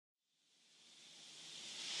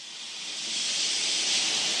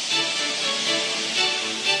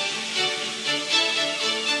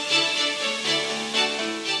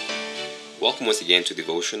Welcome once again to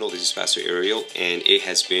Devotional. This is Pastor Ariel, and it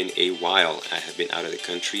has been a while. I have been out of the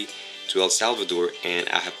country to El Salvador, and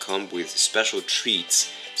I have come with special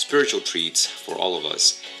treats, spiritual treats for all of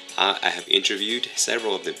us. I have interviewed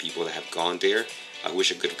several of the people that have gone there. I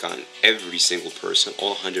wish I could have gotten every single person,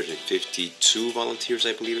 all 152 volunteers,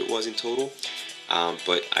 I believe it was in total.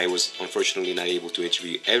 But I was unfortunately not able to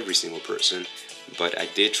interview every single person. But I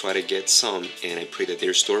did try to get some, and I pray that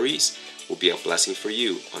their stories will be a blessing for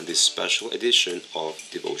you on this special edition of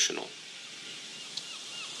Devotional.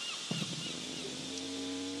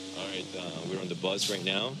 All right, we're on the bus right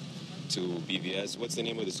now to BVS. What's the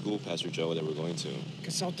name of the school, Pastor Joe, that we're going to?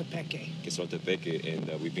 Quezaltepeque. Quezaltepeque,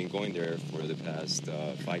 and we've been going there for the past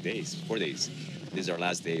 4 days. This is our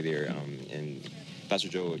last day there, and Pastor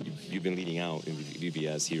Joe, you've been leading out in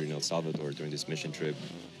BVS here in El Salvador during this mission trip.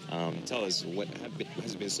 Tell us, what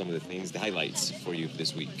has been some of the things, the highlights for you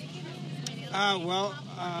this week?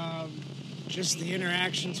 Just the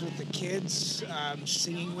interactions with the kids,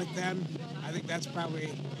 singing with them. I think that's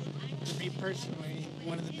probably, for me personally,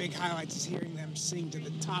 one of the big highlights is hearing them sing to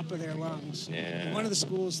the top of their lungs. Yeah. In one of the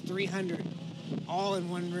schools, 300, all in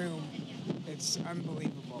one room. It's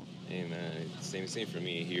unbelievable. Amen. Same for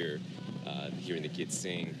me here, hearing the kids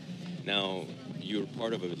sing. Now, you're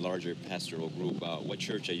part of a larger pastoral group. What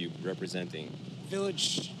church are you representing?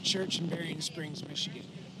 Village Church in Berrien Springs, Michigan.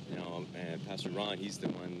 Now, Pastor Ron, he's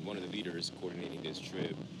one of the leaders coordinating this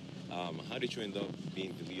trip. How did you end up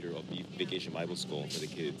being the leader of Vacation Bible School for the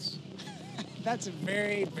kids? That's a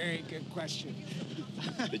very, very good question.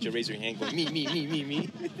 Did you raise your hand going, me?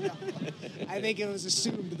 I think it was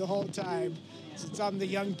assumed the whole time. Since I'm the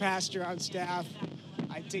young pastor on staff,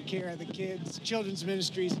 I take care of the kids, children's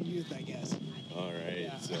ministries, and youth, I guess. All right,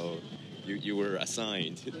 Yeah. so you were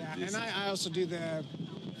assigned. Yeah, and I also do the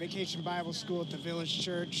Vacation Bible School at the Village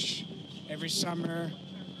Church every summer,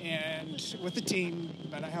 and with the team,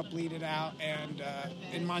 but I help lead it out. And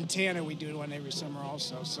in Montana, we do one every summer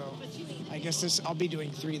also. So I guess I'll be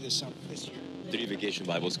doing 3 this year. 3 Vacation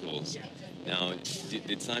Bible Schools. Now,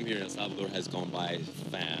 the time here in El Salvador has gone by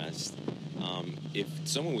fast. If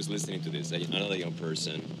someone was listening to this, another young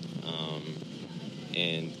person,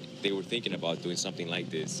 and they were thinking about doing something like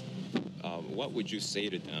this, what would you say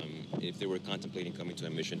to them if they were contemplating coming to a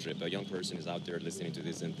mission trip? A young person is out there listening to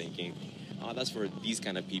this and thinking, oh, that's for these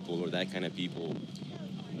kind of people or that kind of people.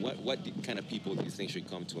 What kind of people do you think should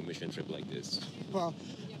come to a mission trip like this? Well,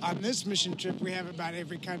 on this mission trip, we have about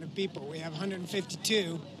every kind of people. We have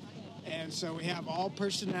 152, and so we have all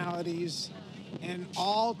personalities and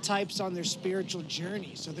all types on their spiritual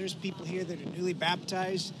journey. So there's people here that are newly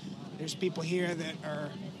baptized. There's people here that are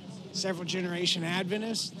several generation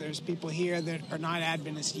Adventists. There's people here that are not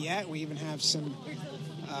Adventists yet. We even have some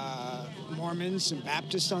Mormons and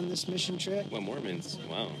Baptists on this mission trip. Well, Mormons,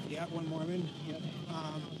 wow. Yeah, one Mormon. Yep.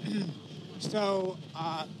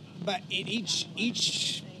 But in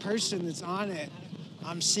each person that's on it,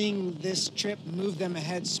 I'm seeing this trip move them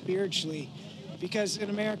ahead spiritually, because in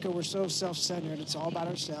America we're so self-centered. It's all about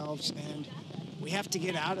ourselves, and we have to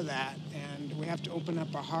get out of that, and we have to open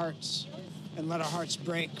up our hearts and let our hearts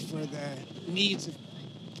break for the needs of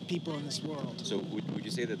people in this world. So would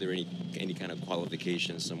you say that there are any kind of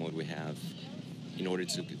qualifications someone would have in order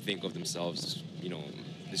to think of themselves,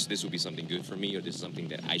 this would be something good for me, or this is something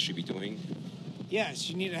that I should be doing? Yes,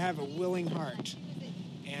 you need to have a willing heart.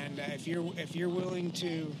 And if you're willing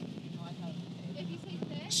to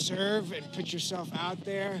serve and put yourself out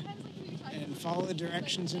there and follow the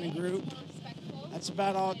directions in a group, that's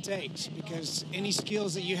about all it takes, because any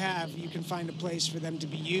skills that you have, you can find a place for them to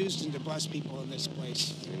be used and to bless people in this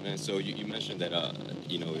place. Amen. So you mentioned that,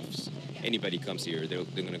 if anybody comes here, they're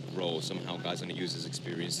going to grow. Somehow God's going to use this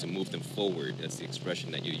experience to move them forward. That's the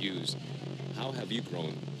expression that you use. How have you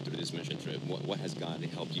grown through this mission trip? What has God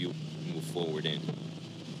helped you move forward in?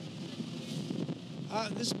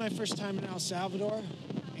 This is my first time in El Salvador,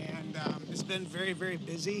 and it's been very, very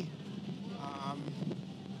busy.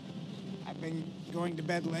 I've been going to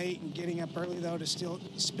bed late and getting up early, though, to still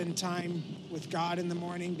spend time with God in the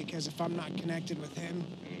morning, because if I'm not connected with Him,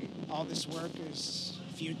 all this work is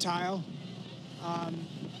futile.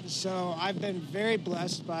 So I've been very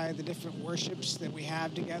blessed by the different worships that we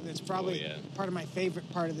have together. It's probably part of my favorite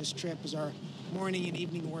part of this trip is our morning and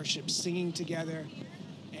evening worship, singing together.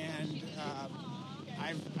 And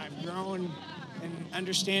I've grown in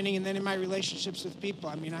understanding, and then in my relationships with people.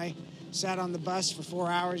 I mean, I sat on the bus for 4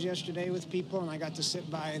 hours yesterday with people, and I got to sit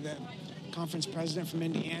by the conference president from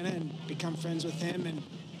Indiana and become friends with him. And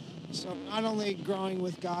so not only growing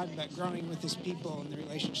with God, but growing with His people and the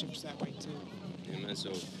relationships that way too. Amen.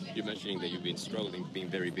 So you're mentioning that you've been struggling, being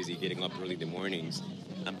very busy, getting up early in the mornings.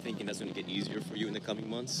 I'm thinking that's going to get easier for you in the coming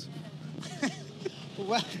months.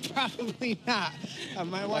 Well, probably not.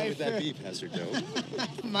 My Why wife. would that be, Pastor Joe?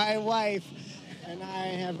 My wife and I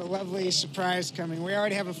have a lovely surprise coming. We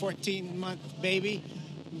already have a 14-month baby,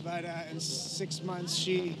 but in 6 months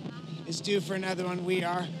she is due for another one. We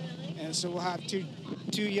are, and so we'll have two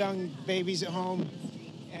young babies at home.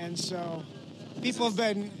 And so people have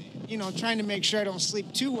been, trying to make sure I don't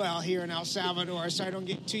sleep too well here in El Salvador, so I don't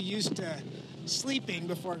get too used to sleeping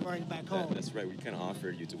before going back home. That's right. We kind of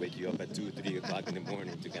offered you to wake you up at 2 or 3 o'clock in the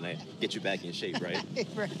morning to kind of get you back in shape, right?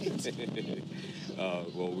 Right.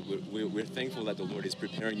 Well, we're thankful that the Lord is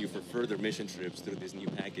preparing you for further mission trips through this new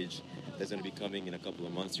package that's going to be coming in a couple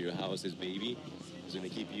of months to your house. This baby is going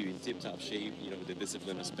to keep you in tip-top shape, with the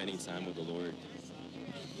discipline of spending time with the Lord.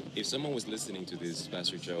 If someone was listening to this,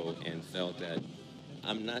 Pastor Joe, and felt that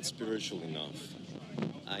I'm not spiritual enough,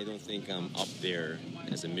 I don't think I'm up there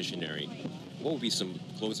as a missionary, what would be some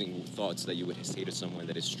closing thoughts that you would say to someone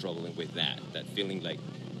that is struggling with that feeling like,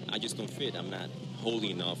 I just don't fit, I'm not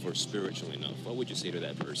holy enough or spiritual enough? What would you say to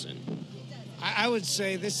that person? I would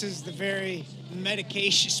say this is the very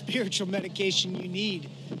spiritual medication you need,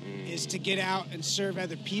 is to get out and serve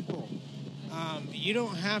other people. You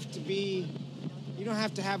don't have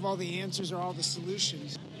to have all the answers or all the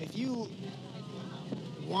solutions. If you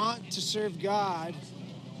want to serve God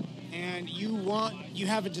and you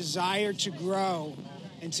have a desire to grow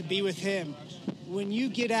and to be with Him, when you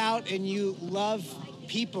get out and you love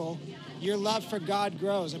people, your love for God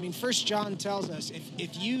grows. I mean, 1 John tells us,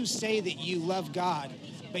 if you say that you love God,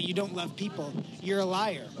 but you don't love people, you're a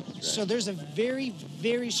liar. Right. So there's a very,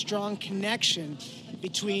 very strong connection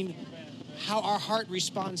between how our heart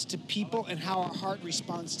responds to people and how our heart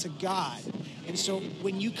responds to God. And so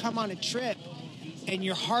when you come on a trip and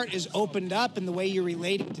your heart is opened up in the way you're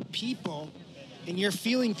relating to people and you're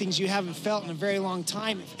feeling things you haven't felt in a very long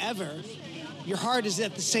time, if ever, your heart is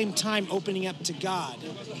at the same time opening up to God,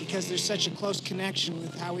 because there's such a close connection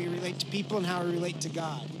with how we relate to people and how we relate to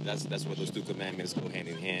God. That's where those 2 commandments go hand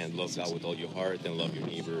in hand. Love God with all your heart and love your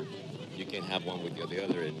neighbor. You can't have one without the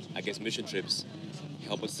other. And I guess mission trips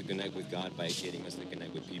help us to connect with God by getting us to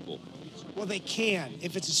connect with people. Well, they can,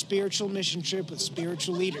 if it's a spiritual mission trip with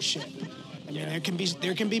spiritual leadership. I mean,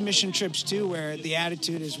 there can be mission trips too where the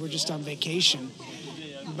attitude is we're just on vacation.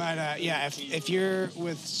 But if you're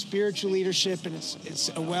with spiritual leadership and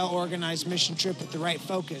it's a well-organized mission trip with the right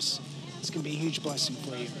focus, it's going to be a huge blessing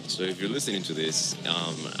for you. So if you're listening to this,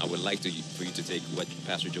 I would like for you to take what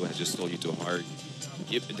Pastor Joe has just told you to heart.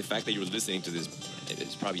 The fact that you're listening to this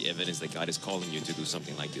is probably evidence that God is calling you to do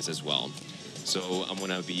something like this as well. So I'm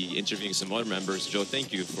going to be interviewing some other members. Joe,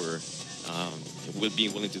 thank you for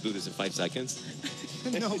being willing to do this in 5 seconds.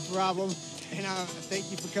 No problem. And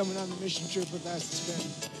thank you for coming on the mission trip with us.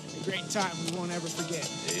 It's been a great time we won't ever forget.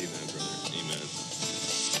 Amen, brother. Amen.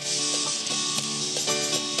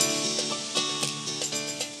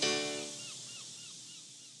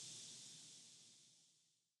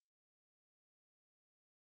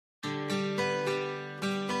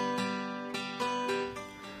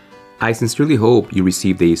 I sincerely hope you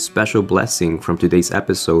received a special blessing from today's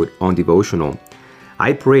episode on devotional.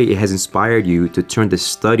 I pray it has inspired you to turn the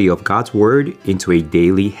study of God's Word into a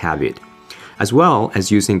daily habit, as well as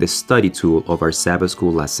using the study tool of our Sabbath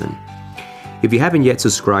School lesson. If you haven't yet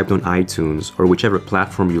subscribed on iTunes or whichever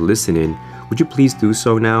platform you listen in, would you please do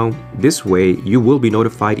so now? This way, you will be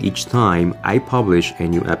notified each time I publish a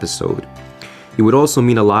new episode. It would also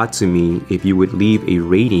mean a lot to me if you would leave a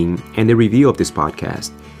rating and a review of this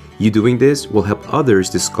podcast. You doing this will help others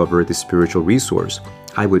discover this spiritual resource.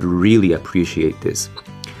 I would really appreciate this.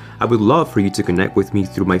 I would love for you to connect with me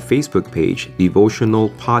through my Facebook page, Devotional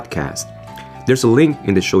Podcast. There's a link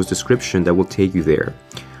in the show's description that will take you there.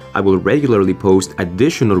 I will regularly post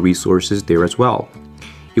additional resources there as well.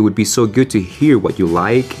 It would be so good to hear what you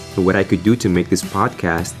like and what I could do to make this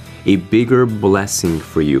podcast a bigger blessing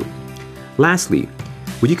for you. Lastly,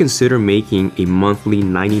 would you consider making a monthly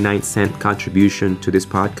 99-cent contribution to this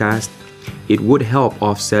podcast? It would help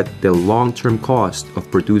offset the long-term cost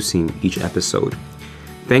of producing each episode.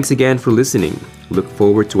 Thanks again for listening. Look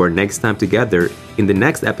forward to our next time together in the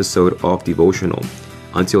next episode of Devotional.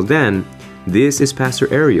 Until then, this is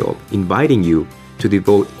Pastor Ariel inviting you to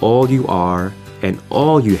devote all you are and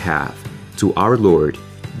all you have to our Lord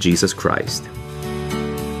Jesus Christ.